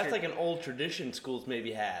Thatcher. So that's like an old tradition schools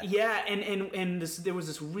maybe had. Yeah, and there was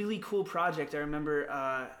this really cool project. I remember.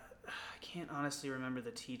 I can't honestly remember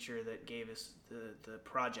the teacher that gave us the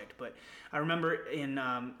project, but I remember in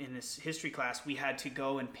this history class we had to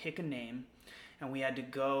go and pick a name, and we had to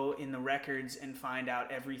go in the records and find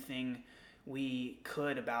out everything we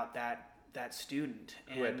could about that student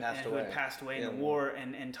who had passed away in the war,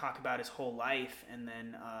 and talk about his whole life, and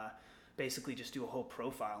then basically just do a whole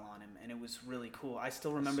profile on him, and it was really cool. I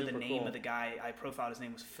still remember the name of the guy I profiled. His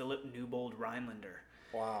name was Philip Newbold Rhinelander.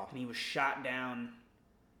 Wow. And he was shot down.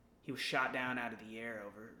 He was shot down out of the air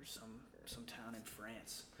over some town in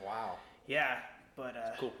France. Wow. Yeah, but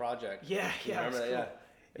it's a cool project. Yeah, remember that? Cool. Yeah.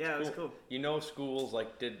 Yeah, it was cool. Schools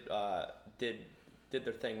like did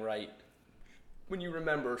their thing right when you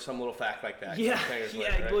remember some little fact like that. Yeah,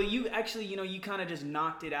 right? Well, you actually, you kind of just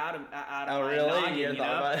knocked it out of my really? noggin, You hadn't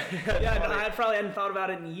thought about it? Yeah, no, I probably hadn't thought about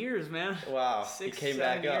it in years, man. Wow. 6, came 7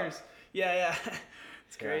 back years. up. Yeah.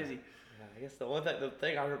 It's crazy. Yeah, I guess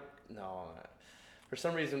for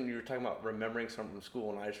some reason you were talking about remembering something from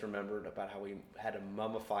school, and I just remembered about how we had to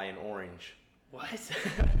mummify an orange. What?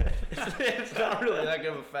 It's not really that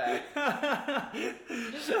good of a fact.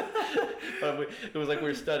 But it was like we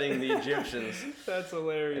were studying the Egyptians. That's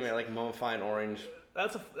hilarious. I mean, like mummify an orange.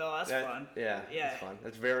 That's fun. Yeah, it's fun.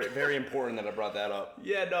 It's very, very important that I brought that up.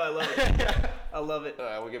 Yeah, no, I love it. I love it. All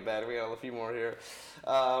right, we'll get back. We got a few more here.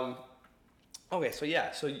 Okay, so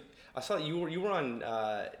I saw you were on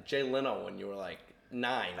Jay Leno when you were like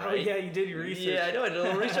 9, right? Oh yeah, you did your research. Yeah, I know. I did a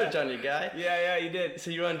little research on you, guy. Yeah, you did. So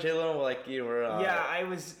you were on Jay Leno, like you were. Yeah, I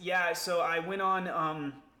was. Yeah, so I went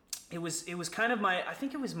on. It was kind of I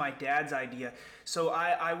think it was my dad's idea. So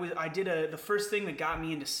I did the first thing that got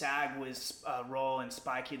me into SAG was a role in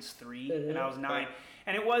Spy Kids 3, and I was 9.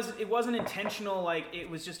 And it wasn't intentional. Like, it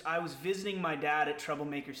was just, I was visiting my dad at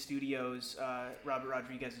Troublemaker Studios, Robert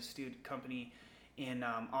Rodriguez's company in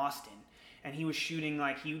Austin. And he was shooting,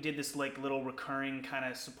 like, he did this, like, little recurring kind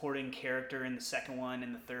of supporting character in the second one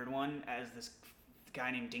and the third one as this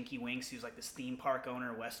guy named Dinky Winks. He was, like, this theme park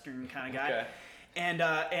owner, Western kind of guy. Okay.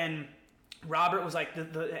 And Robert was like,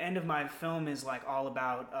 the end of my film is, like, all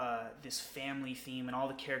about this family theme, and all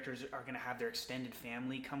the characters are going to have their extended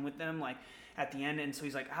family come with them, like, at the end. And so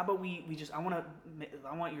he's like, how about we just, I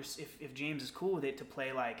want your, if James is cool with it, to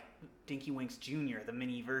play, like, Dinky Winks Jr., the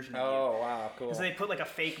mini version of you. Oh, wow, cool. So they put, like, a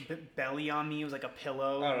fake belly on me. It was like a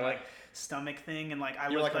pillow and, like, stomach thing, and, like, I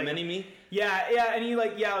was like a mini me? Yeah, and he,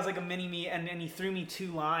 like, I was like a mini me, and he threw me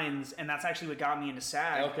 2 lines, and that's actually what got me into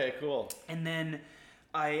SAG. Okay, cool. And then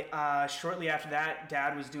I shortly after that,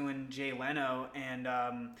 Dad was doing Jay Leno, and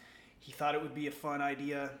he thought it would be a fun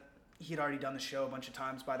idea. He had already done the show a bunch of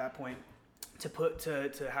times by that point,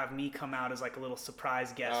 to have me come out as, like, a little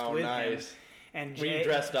surprise guest with him. And Jay, were you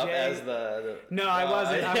dressed up as the No, I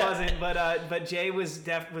wasn't. I wasn't. But Jay was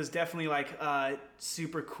definitely, like,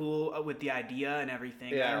 super cool with the idea and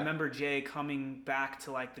everything. Yeah. I remember Jay coming back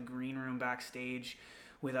to, like, the green room backstage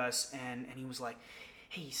with us, and he was like,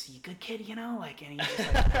 hey, so you good kid, you know? Like, and he was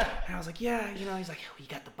just like, and I was like, yeah, you know. He's like, oh, you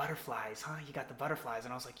got the butterflies, huh? You got the butterflies.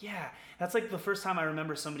 And I was like, yeah. That's, like, the first time I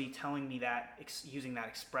remember somebody telling me that, using that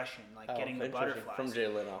expression, like, getting the butterflies. From Jay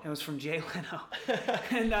Leno. It was from Jay Leno.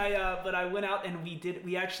 And but I went out, and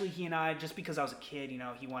he and I, just because I was a kid, you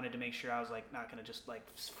know, he wanted to make sure I was, like, not going to just, like,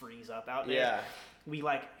 freeze up out there. Yeah. We,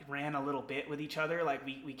 like, ran a little bit with each other. Like,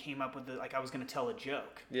 we came up with I was going to tell a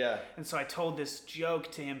joke. Yeah. And so I told this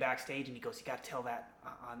joke to him backstage, and he goes, you got to tell that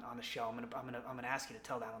on the show. I'm gonna ask you to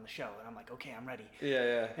tell that on the show. And I'm like, okay, I'm ready.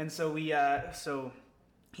 Yeah. And so so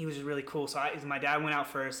he was really cool. So my dad went out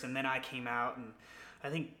first, and then I came out, and I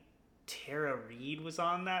think Tara Reid was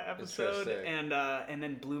on that episode, and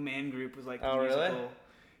then Blue Man Group was, like, the musical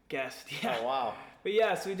guest. Yeah. Oh, wow. But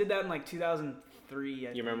yeah, so we did that in, like, 2003.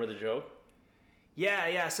 You remember the joke?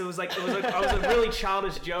 Yeah. So it was like I was a really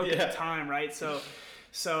childish joke at the time, right? So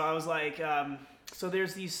I was like, so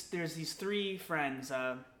there's these 3 friends.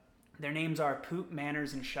 Their names are Poop,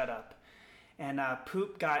 Manners, and Shut Up. And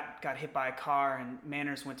Poop got hit by a car, and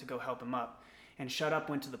Manners went to go help him up. And Shut Up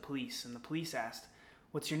went to the police, and the police asked,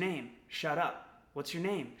 "What's your name?" "Shut Up." "What's your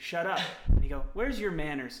name?" "Shut Up." And he go, "Where's your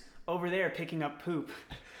Manners?" "Over there picking up poop."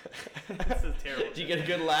 This is terrible. Did you get a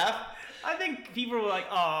good laugh? I think people were like,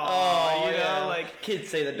 "Oh, you know, like kids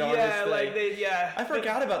say the darndest thing." Like I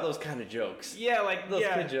forgot about those kind of jokes. Yeah, like those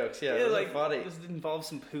kid jokes. Yeah, those like, are funny. This involves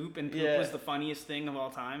some poop, and poop was the funniest thing of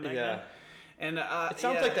all time back then. And it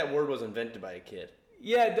sounds like that word was invented by a kid.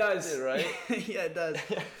 Yeah, it does. Right? Yeah, it does.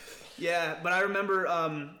 Yeah, but I remember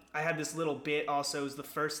I had this little bit. Also, it was the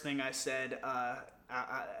first thing I said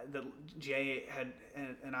that Jay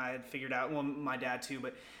and I had figured out. Well, my dad too,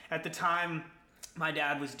 but at the time, my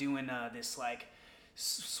dad was doing this, like,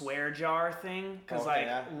 swear jar thing, because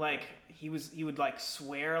like he would like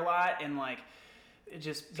swear a lot, and like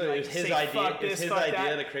just so, like, it was his idea. It was his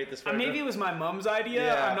idea to create this. Maybe it was my mom's idea.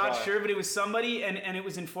 Yeah, I'm not sure, but it was somebody, and it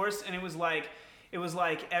was enforced, and it was like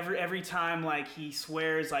every time, like, he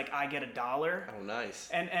swears, like, I get $1. Oh, nice.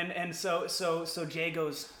 And so Jay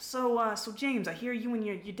goes, so James, I hear you and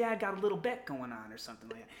your dad got a little bet going on or something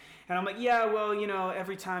like that. And I'm like, yeah, well, you know,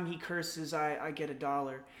 every time he curses, I get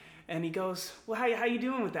 $1. And he goes, well, how you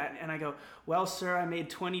doing with that? And I go, well, sir, I made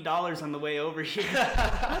 $20 on the way over here.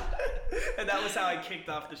 And that was how I kicked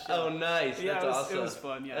off the show. Oh, nice. Yeah, that's awesome. It was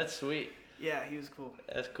fun, yeah. That's sweet. Yeah, he was cool.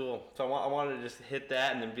 That's cool. So I wanted to just hit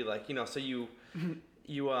that and then be like, you know, so you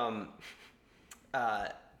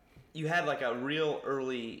had, like, a real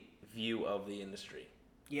early view of the industry.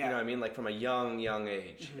 Yeah. You know what I mean? Like, from a young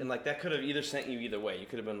age. Mm-hmm. And, like, that could have either sent you either way. You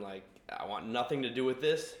could have been like, I want nothing to do with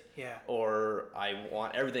this. Yeah. Or I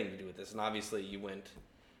want everything to do with this. And obviously you went,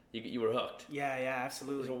 you were hooked. Yeah,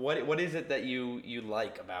 absolutely. So what is it that you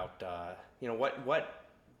like about, you know, what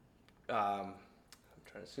I'm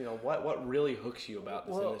trying to see, you know, what really hooks you about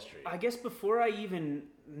this industry? I guess before I even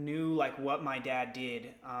knew, like, what my dad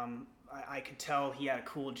did, I could tell he had a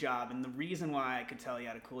cool job. And the reason why I could tell he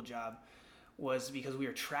had a cool job was because we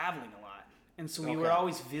were traveling a lot. And so we were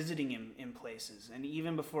always visiting him in places. And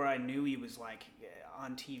even before I knew he was, like,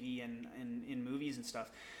 on TV and in movies and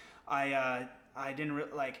stuff, I didn't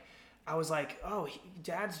really, like, I was like, oh,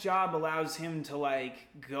 Dad's job allows him to, like,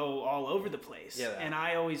 go all over the place. Yeah. And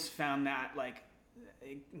I always found that, like,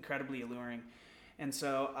 incredibly alluring. And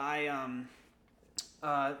so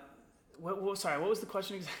what was the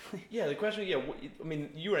question exactly? Yeah, the question. Yeah, I mean,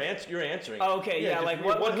 you're answering. Oh, okay. Yeah, like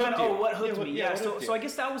what hooked me? Yeah. So I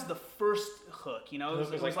guess that was the first hook. You know, It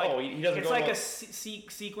was like, oh, he doesn't. It's go like to a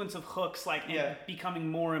sequence of hooks, like and becoming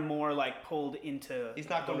more and more like pulled into. He's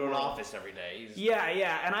not going to an office every day.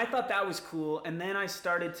 Yeah, and I thought that was cool, and then I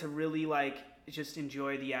started to really like just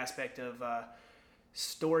enjoy the aspect of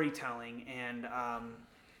storytelling, and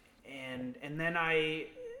then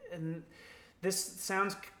and this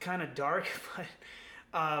sounds kind of dark, but.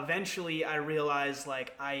 Eventually I realized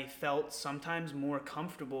like I felt sometimes more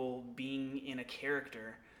comfortable being in a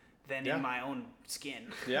character than in my own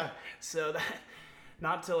skin. Yeah. So that,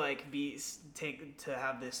 not to like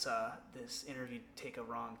have this this interview take a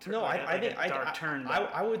wrong turn. No, I think a dark turn.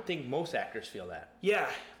 I would think most actors feel that. Yeah,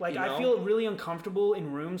 like I feel really uncomfortable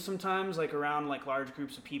in rooms sometimes, like around like large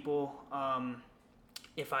groups of people.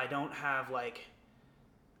 If I don't have like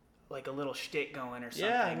a little shtick going or something.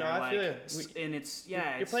 Yeah, no, I feel you. And it's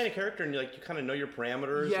you're playing a character, and you kind of know your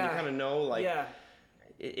parameters. Yeah, and you kind of know like. Yeah.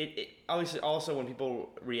 It obviously also when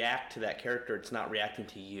people react to that character, it's not reacting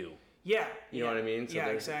to you. Yeah. You know what I mean? So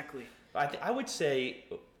exactly. I would say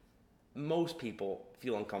most people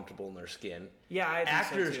feel uncomfortable in their skin. Yeah, I think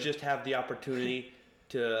actors so too. just have the opportunity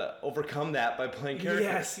to overcome that by playing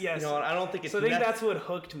characters. Yes. You know, I don't think it's. So I think that's what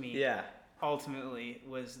hooked me. Yeah. Ultimately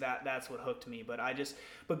was that's what hooked me, but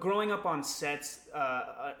growing up on sets,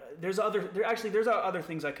 there's other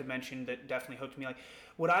things I could mention that definitely hooked me. Like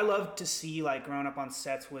what I loved to see like growing up on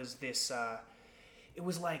sets was this it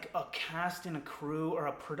was like a cast and a crew or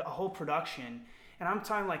a whole production, and I'm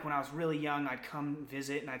talking like when I was really young, I'd come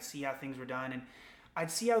visit and I'd see how things were done, and I'd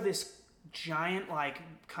see how this giant like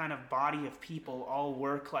kind of body of people all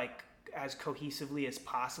work like as cohesively as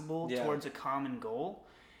possible towards a common goal.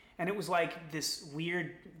 And it was like this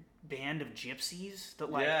weird band of gypsies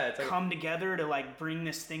that like come together to like bring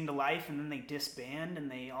this thing to life, and then they disband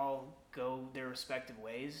and they all go their respective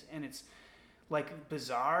ways. And it's like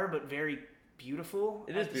bizarre but very beautiful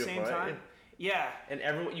at the same time. Yeah. And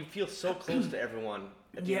everyone, you feel so close to everyone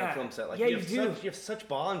at the film set. Like you have such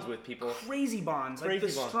bonds with people. Crazy bonds, like the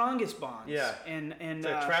strongest bonds. Yeah. And it's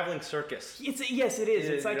like a traveling circus. Yes, it is.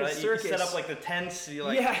 It's like a circus. You set up like the tents. You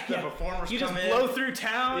the performers you come just in. blow through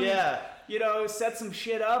town. Yeah. You know, set some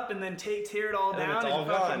shit up and then tear it all down and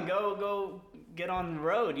fucking go get on the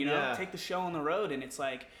road. You know, take the show on the road, and it's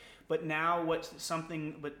like, but now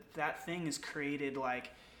but that thing is created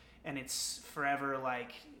like, and it's forever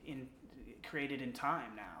like created in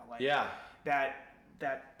time now. Like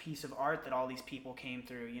that piece of art that all these people came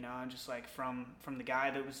through, you know, and just like from the guy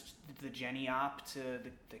that was the Jenny op to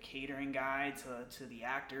the catering guy to the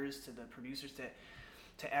actors to the producers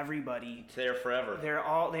to everybody. It's there forever.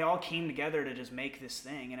 They all came together to just make this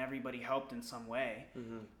thing, and everybody helped in some way.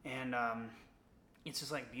 Mm-hmm. And it's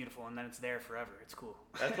just like beautiful, and then it's there forever. It's cool.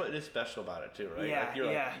 That's what is special about it too, right? Yeah,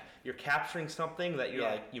 like you're capturing something that you're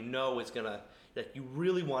like, you know, is gonna, that you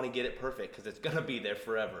really want to get it perfect because it's gonna be there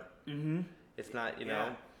forever. Mm-hmm. It's not, you know.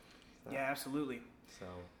 Yeah, absolutely.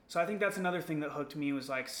 So I think that's another thing that hooked me was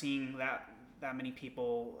like seeing that many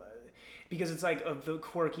people, because it's like of the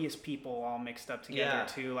quirkiest people all mixed up together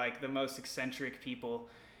too, like the most eccentric people,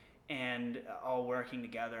 and all working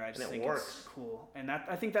together. I just think it's cool, and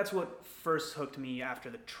I think that's what first hooked me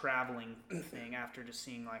after the traveling thing. After just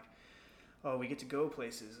seeing like, oh, we get to go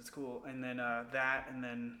places, it's cool, and then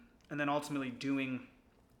and then ultimately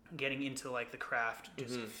getting into like the craft,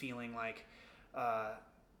 just feeling like. I'm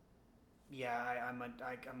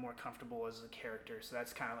more comfortable as a character, so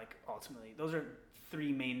that's kind of like ultimately those are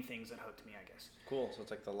three main things that hooked me, I guess. Cool. So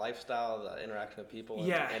it's like the lifestyle, the interaction with people,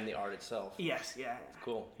 and the art itself. Yes, yeah.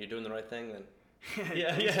 Cool. You're doing the right thing then.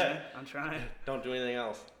 Yeah. I'm trying. Don't do anything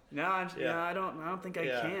else. No, I don't think I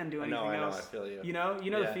can do anything else. I feel you. You know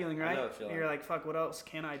the feeling, right? I know the feeling. You're like, fuck, what else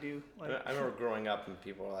can I do? Like, I remember growing up and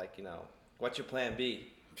people were like, you know, what's your plan B?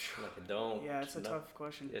 I'm like, I don't. Yeah, it's a tough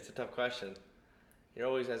question. It's a tough question. You're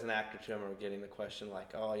always, as an actor too, I remember getting the question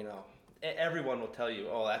like, oh, you know, everyone will tell you,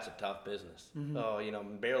 oh, that's a tough business. Mm-hmm. Oh, you know,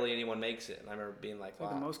 barely anyone makes it. And I remember being like, it's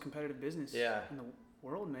like the most competitive business in the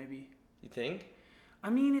world, maybe. You think? I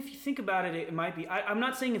mean, if you think about it, it might be. I'm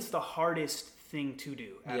not saying it's the hardest thing to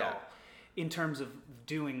do at all in terms of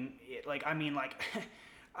doing it. Like, I mean, like,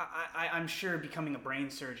 I'm sure becoming a brain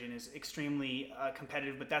surgeon is extremely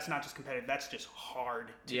competitive, but that's not just competitive. That's just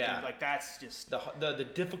hard to do. Like, that's just... The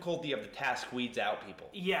difficulty of the task weeds out people.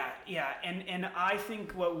 Yeah. And I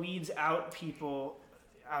think what weeds out people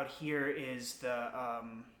out here is the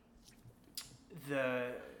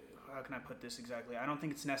how can I put this exactly? I don't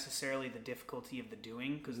think it's necessarily the difficulty of the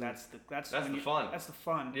doing, because that's the fun. That's the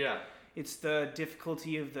fun. Yeah. It's the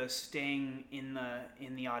difficulty of the staying in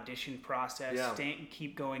the audition process,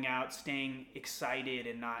 keep going out, staying excited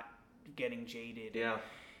and not getting jaded. Yeah.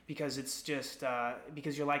 because it's just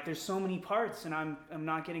because you're like, there's so many parts and I'm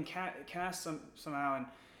not getting cast somehow,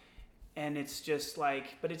 and it's just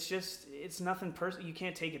like, but it's nothing personal. You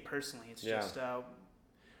can't take it personally. It's just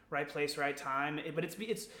right place, right time. But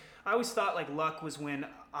it's I always thought like luck was when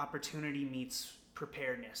opportunity meets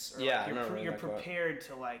preparedness. Or like you're prepared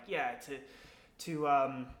to like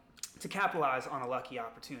to capitalize on a lucky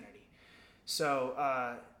opportunity.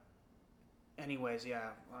 So anyways,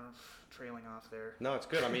 I'm trailing off there. No, it's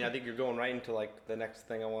good. I mean, I think you're going right into like the next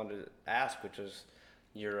thing I wanted to ask, which is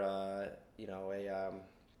your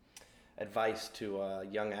advice to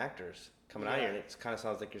young actors coming out here. And it kind of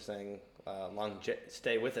sounds like you're saying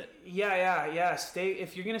stay with it. Yeah. Stay,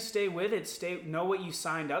 if you're gonna stay with it, know what you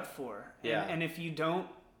signed up for. And if you don't,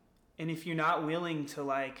 and if you're not willing to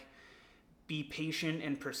like be patient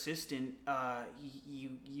and persistent,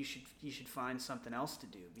 you should find something else to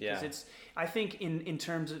do, because it's, I think in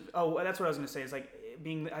terms of, that's what I was gonna say, is like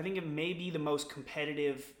I think it may be the most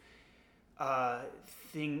competitive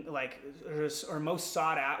thing, like, or most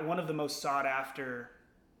sought out, one of the most sought after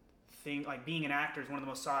thing, like being an actor is one of the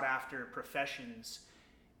most sought after professions,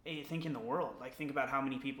 I think, in the world. Like, think about how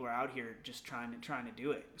many people are out here just trying to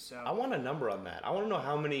do it. So I want a number on that. I want to know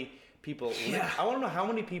how many people I want to know how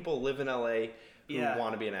many people live in LA who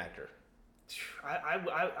want to be an actor.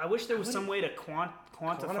 I wish there was some way to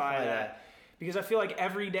quantify that, because I feel like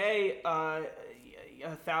every day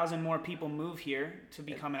 1,000 more people move here to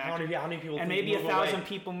become an actor. How many people? And maybe 1,000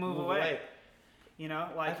 people move away. You know,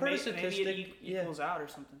 like maybe it equals out or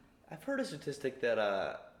something. I've heard a statistic that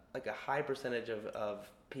like a high percentage of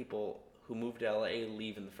people who move to LA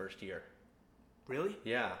leave in the first year. Really?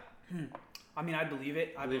 Yeah. I mean, I believe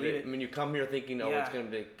it. I believe it. I mean, you come here thinking, it's going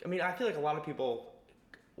to be... I mean, I feel like a lot of people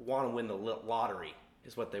want to win the lottery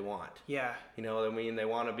is what they want. Yeah. You know what I mean? They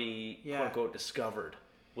want to be, quote-unquote, discovered,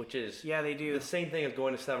 which is... Yeah, they do. The same thing as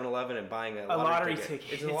going to 7-Eleven and buying a lottery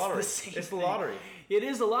ticket. It's a lottery. It's the lottery. It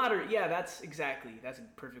is a lottery. Yeah, that's a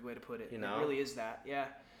perfect way to put it. You know? It really is that. Yeah.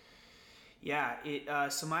 Yeah.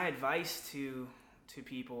 So my advice to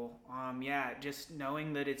people, just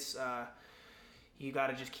knowing that it's... you got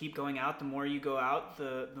to just keep going out. The more you go out,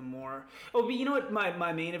 the more... Oh, but you know what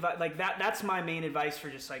my main advice... Like, that's my main advice for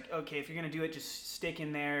just, like, okay, if you're going to do it, just stick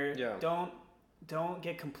in there. Yeah. Don't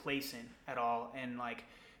get complacent at all. And, like,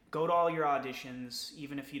 go to all your auditions.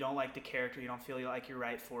 Even if you don't like the character, you don't feel like you're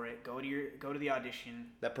right for it, go to the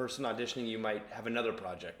audition. That person auditioning you might have another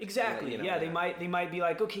project. Exactly. They might be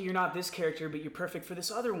like, okay, you're not this character, but you're perfect for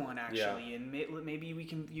this other one, actually. Yeah. And maybe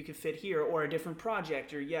you can fit here, or a different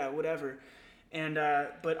project, or whatever. And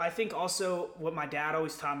but I think also what my dad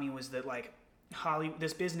always taught me was that, like,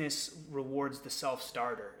 this business rewards the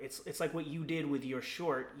self-starter. It's like what you did with your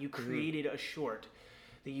short. You created a short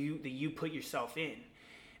that you put yourself in.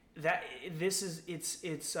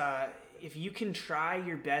 If you can try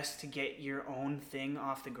your best to get your own thing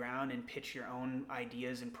off the ground and pitch your own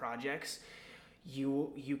ideas and projects,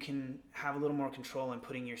 you can have a little more control in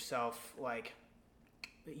putting yourself, like,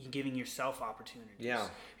 giving yourself opportunities. Yeah.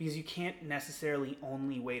 Because you can't necessarily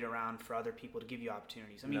only wait around for other people to give you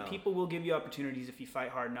opportunities. I mean, people will give you opportunities if you fight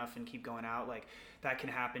hard enough and keep going out. Like, that can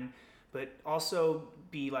happen. But also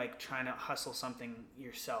be, like, trying to hustle something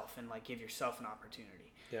yourself and, like, give yourself an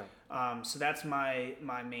opportunity. Yeah. So that's my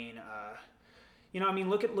main... I mean,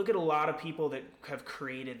 look at a lot of people that have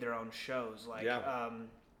created their own shows. Like,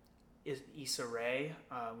 Issa Rae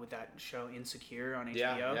with that show Insecure on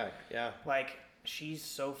HBO. Yeah. Like... She's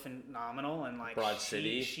so phenomenal, and, like, Broad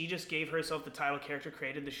City. She just gave herself the title character,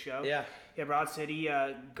 created the show. Yeah, Broad City,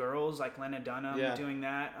 Girls, like Lena Dunham doing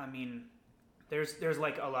that. I mean, there's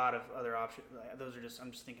like a lot of other options. Those are just, I'm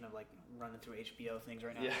just thinking of, like, running through HBO things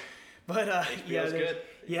right now. Yeah, but HBO's good.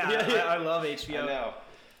 Yeah, I love HBO. I know.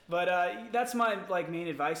 But that's my, like, main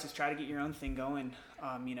advice is try to get your own thing going.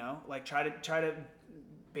 Like, try to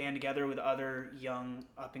band together with other young,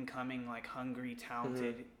 up and coming, like, hungry,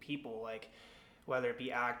 talented people, like, whether it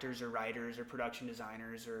be actors or writers or production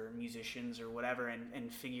designers or musicians or whatever,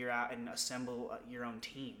 and figure out and assemble your own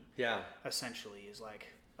team. Yeah. Essentially is, like,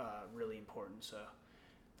 really important. So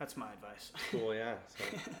that's my advice. Cool. Yeah. So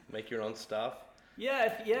make your own stuff.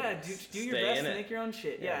 Yeah. Do your best to make your own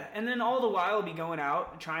shit. Yeah. And then all the while be going out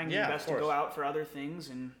and trying your best to go out for other things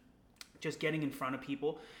and just getting in front of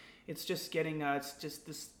people. It's just getting,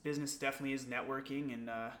 this business definitely is networking, and,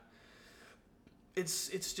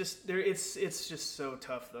 it's just so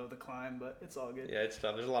tough though, the climb, but it's all good. Yeah, it's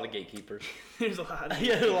tough. There's a lot of gatekeepers. There's a lot of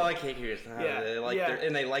gatekeepers. There's a lot of gatekeepers.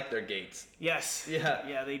 They like their gates. Yes.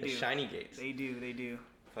 Yeah, they do. The shiny gates. They do.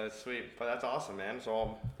 That's sweet. But that's awesome, man.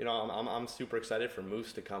 So I'm super excited for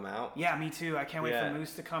Moose to come out. Yeah, me too. I can't wait for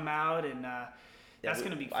Moose to come out, and That's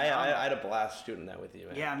gonna be I phenomenal. had a blast shooting that with you,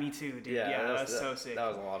 man. Yeah, me too, dude. Yeah, that was so sick. That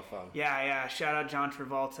was a lot of fun. Yeah. Shout out John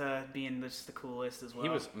Travolta being just the coolest as well. He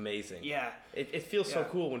was amazing. Yeah. It feels so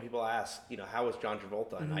cool when people ask, how was John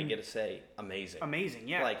Travolta? And I get to say, amazing. Amazing,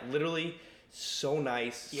 yeah. Like, literally, so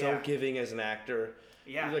nice, so giving as an actor.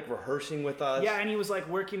 Yeah. He was, like, rehearsing with us. Yeah, and he was, like,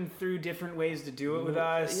 working through different ways to do it with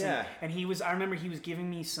us. Yeah. And I remember he was giving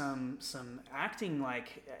me some acting,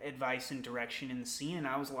 like, advice and direction in the scene, and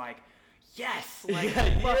I was like, yes! Like,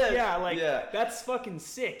 that's fucking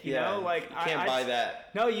sick, you know? Like, you can't buy that.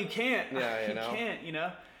 No, you can't. Yeah, you can't, you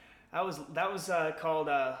know? That was called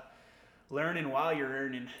learning while you're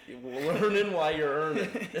earning. Learning while you're earning.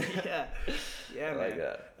 Yeah, I man. like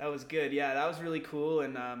that. That was good. Yeah, that was really cool.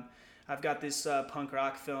 And I've got this punk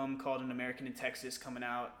rock film called An American in Texas coming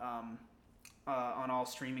out on all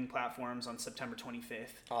streaming platforms on September 25th.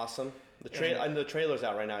 Awesome. The trailer's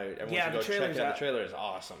out right now. Everyone should go check it out. The trailer is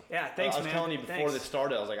awesome. Yeah, thanks, man. I was telling you before this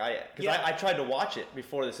started, I was like, I tried to watch it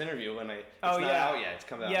before this interview, and it's not out yet. It's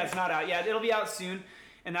coming out. Yeah, it's not out. Yeah, it'll be out soon.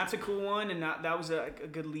 And that's a cool one, and that was a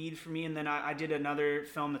good lead for me. And then I did another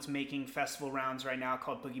film that's making festival rounds right now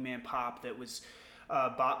called Boogeyman Pop that was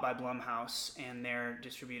bought by Blumhouse, and they're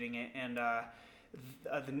distributing it. And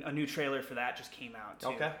a new trailer for that just came out, too.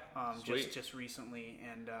 Okay, just recently.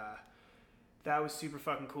 And that was super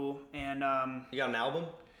fucking cool. And you got an album?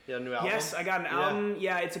 You got a new album? Yes, I got an album.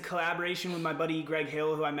 Yeah, it's a collaboration with my buddy Greg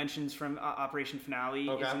Hill, who I mentioned from Operation Finale.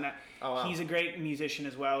 Okay. Oh, wow. He's a great musician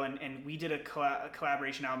as well, and we did a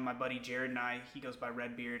collaboration album. My buddy Jared and I, he goes by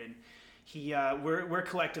Redbeard, and we're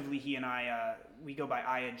collectively, he and I, we go by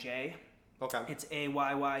Aya J. Okay. It's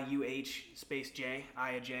AYYUH space J,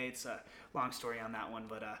 Aya J. It's a long story on that one,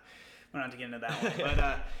 but we're not to get into that one.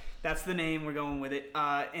 But that's the name. We're going with it,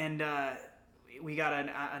 and we got an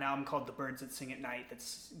album called The Birds That Sing at Night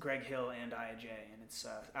that's Greg Hill and Aya J, and it's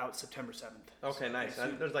out September 7th. Okay, nice.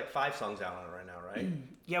 There's like 5 songs out on it right now, right?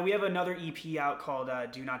 Yeah, we have another EP out called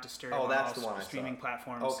Do Not Disturb on that's all the one streaming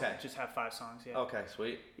platforms. Okay. Just have 5 songs, yeah. Okay,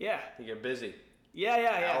 sweet. Yeah. You get busy. Yeah,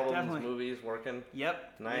 Albums, definitely. movies, working.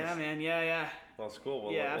 Yep. Nice. Yeah, man, yeah. Well, it's cool.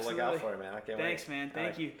 We'll absolutely. look out for it, man. I can't wait. Thanks, man.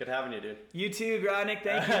 Thank you. Good having you, dude. You too, Grodnick.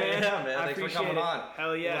 Thank you, man. Yeah, man. I Thanks for appreciate coming it. on.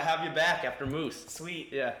 Hell yeah. We'll have you back after Moose. Sweet.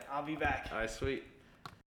 Yeah. I'll be back. All right, sweet.